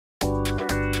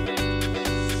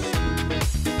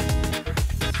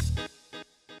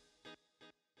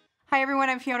Hi everyone,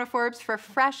 I'm Fiona Forbes for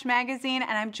Fresh Magazine,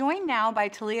 and I'm joined now by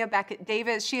Talia Beckett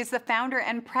Davis. She is the founder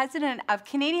and president of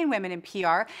Canadian Women in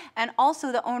PR and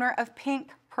also the owner of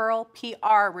Pink Pearl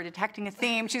PR. We're detecting a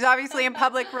theme. She's obviously in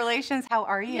public relations. How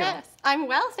are you? Yes, I'm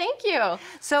well, thank you.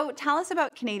 So tell us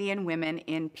about Canadian Women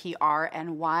in PR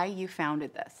and why you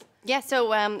founded this. Yeah,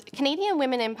 so Canadian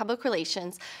Women in Public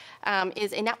Relations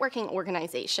is a networking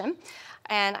organization,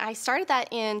 and I started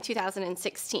that in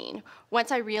 2016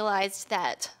 once I realized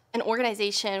that an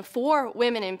organization for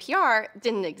women in PR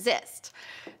didn't exist.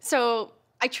 So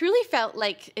I truly felt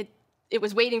like it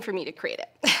was waiting for me to create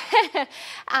it.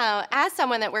 As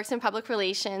someone that works in public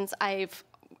relations, I've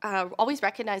always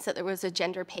recognized that there was a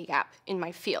gender pay gap in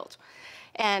my field.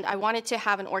 And I wanted to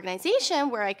have an organization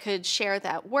where I could share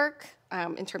that work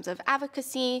in terms of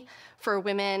advocacy for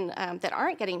women that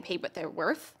aren't getting paid what they're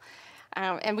worth.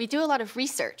 And we do a lot of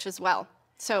research as well.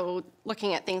 So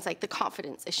looking at things like the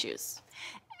confidence issues.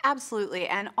 Absolutely,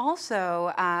 and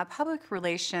also public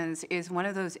relations is one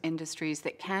of those industries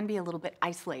that can be a little bit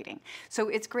isolating. So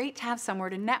it's great to have somewhere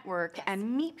to network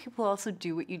and meet people who also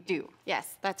do what you do.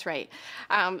 Yes, that's right.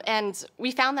 And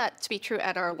we found that to be true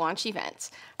at our launch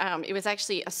event. It was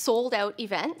actually a sold-out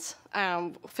event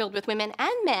filled with women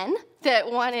and men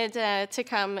that wanted to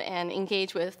come and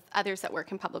engage with others that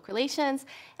work in public relations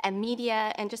and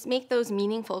media and just make those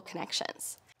meaningful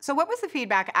connections. So what was the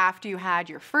feedback after you had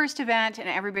your first event and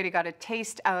everybody got a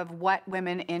taste of what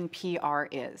Women in PR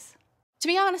is? To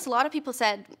be honest, a lot of people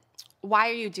said, why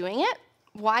are you doing it?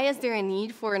 Why is there a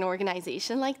need for an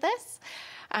organization like this?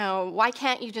 Why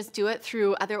can't you just do it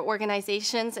through other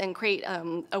organizations and create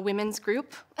a women's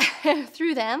group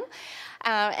through them?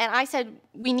 And I said,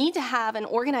 we need to have an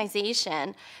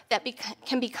organization that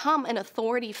can become an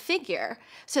authority figure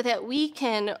so that we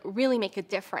can really make a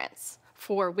difference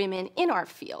for women in our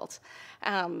field.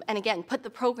 And again, put the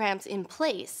programs in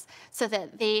place so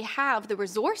that they have the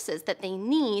resources that they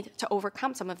need to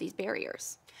overcome some of these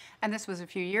barriers. And this was a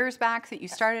few years back that you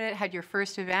started it, had your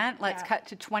first event. Let's cut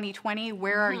to 2020.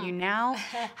 Where are you now?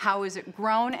 How has it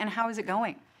grown and how is it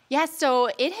going? Yes, so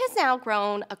it has now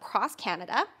grown across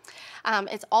Canada.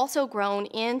 It's also grown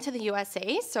into the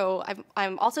USA. So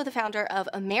I'm also the founder of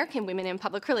American Women in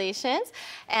Public Relations.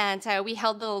 And we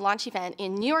held the launch event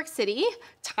in New York City,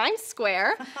 Times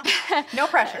Square. No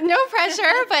pressure. No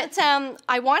pressure, but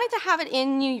I wanted to have it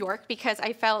in New York because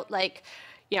I felt like,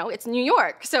 you know, it's New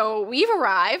York. So we've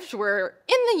arrived, we're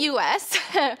in the US,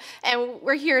 and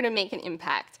we're here to make an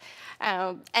impact.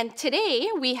 And today,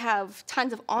 we have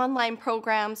tons of online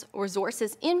programs,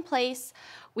 resources in place.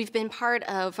 We've been part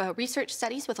of research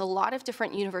studies with a lot of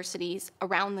different universities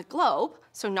around the globe,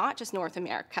 so not just North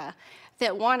America,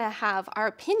 that want to have our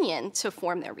opinion to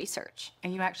form their research.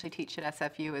 And you actually teach at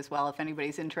SFU as well, if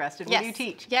anybody's interested. Yes. What do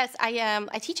you teach? Yes, I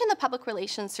teach in the Public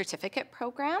Relations Certificate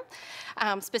program,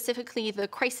 specifically the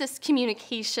Crisis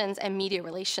Communications and Media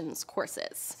Relations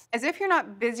courses. As if you're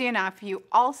not busy enough, you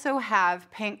also have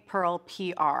Pink Pearl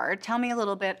PR. Tell me a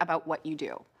little bit about what you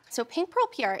do. So Pink Pearl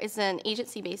PR is an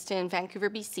agency based in Vancouver,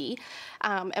 BC,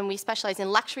 and we specialize in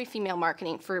luxury female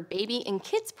marketing for baby and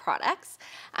kids products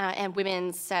and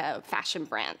women's fashion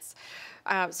brands.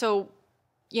 So,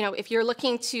 you know, if you're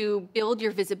looking to build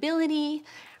your visibility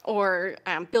or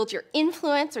build your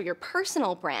influence or your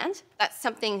personal brand, that's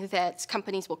something that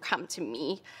companies will come to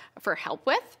me for help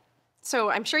with.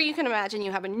 So I'm sure you can imagine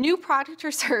you have a new product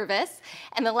or service,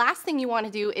 and the last thing you want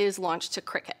to do is launch to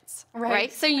crickets,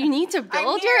 right? So you need to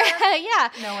build your, yeah.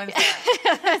 No one's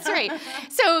there. That's right.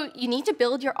 So you need to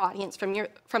build your audience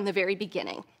from the very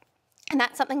beginning. And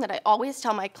that's something that I always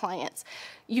tell my clients.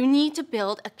 You need to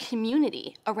build a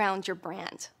community around your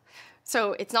brand.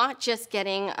 So it's not just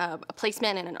getting a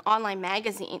placement in an online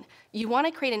magazine. You want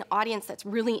to create an audience that's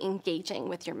really engaging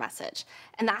with your message.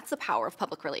 And that's the power of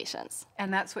public relations.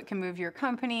 And that's what can move your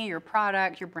company, your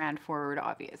product, your brand forward,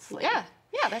 obviously. Yeah,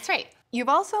 that's right. You've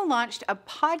also launched a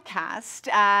podcast.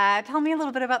 Tell me a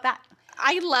little bit about that.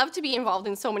 I love to be involved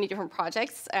in so many different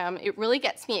projects. It really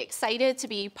gets me excited to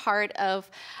be part of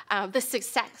the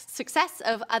success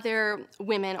of other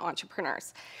women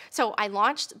entrepreneurs. So I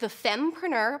launched the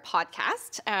Fempreneur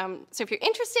podcast. So if you're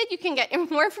interested, you can get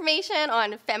more information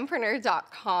on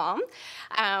fempreneur.com.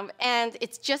 And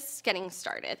it's just getting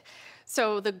started.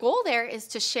 So the goal there is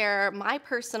to share my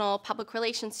personal public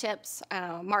relations tips,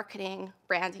 marketing,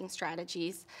 branding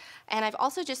strategies, and I've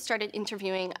also just started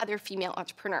interviewing other female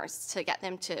entrepreneurs to get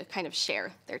them to kind of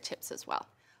share their tips as well.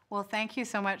 Well, thank you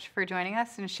so much for joining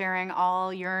us and sharing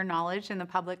all your knowledge in the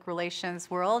public relations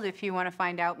world. If you want to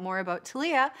find out more about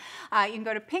Talia, you can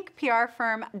go to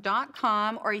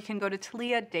pinkprfirm.com or you can go to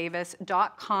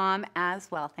taliadavis.com as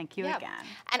well. Thank you again.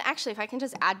 And actually, if I can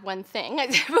just add one thing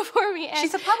before we end.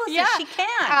 She's a publicist. She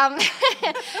can.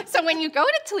 So when you go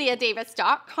to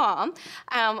taliadavis.com,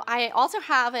 I also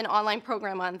have an online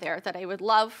program on there that I would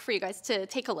love for you guys to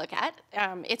take a look at.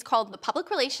 It's called the Public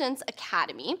Relations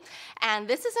Academy, and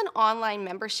this is an online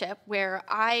membership where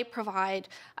I provide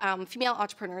female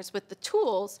entrepreneurs with the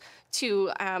tools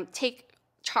to take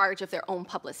charge of their own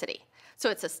publicity.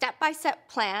 So it's a step-by-step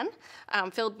plan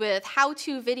filled with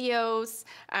how-to videos,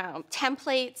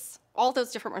 templates, all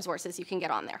those different resources you can get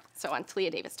on there. So on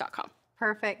taliadavis.com.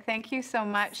 Perfect. Thank you so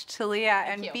much, Talia.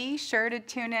 And be sure to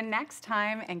tune in next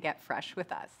time and get fresh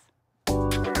with us.